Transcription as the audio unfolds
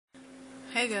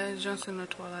Hey guys, Johnson the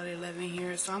Twilight 11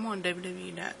 here. So I'm on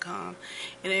WWE.com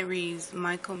and it reads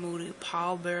Michael Moody,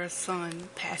 Paul Bearer's son,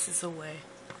 passes away.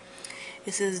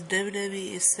 It says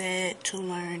WWE is sad to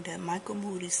learn that Michael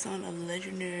Moody, son of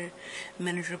legendary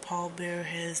manager Paul Bearer,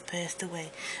 has passed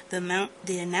away.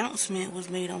 The announcement was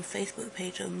made on Facebook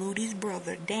page of Moody's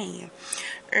brother, Daniel.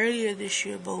 Earlier this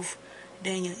year, both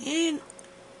Daniel and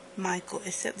Michael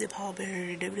accepted Paul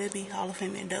Bearer's WWE Hall of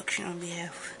Fame induction on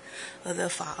behalf of their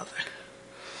father.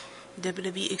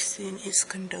 WWE extends its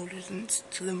condolences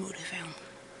to the Moody family.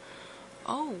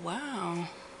 Oh wow,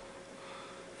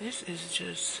 this is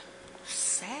just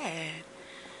sad.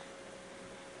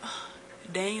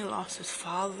 Daniel lost his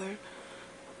father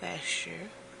last year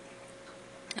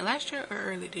or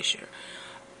early this year,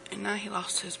 and now he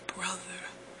lost his brother.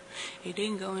 It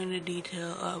didn't go into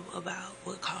detail about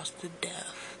what caused the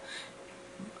death.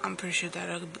 I'm pretty sure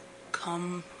that'll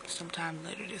come sometime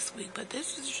later this week, but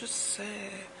this is just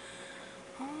sad.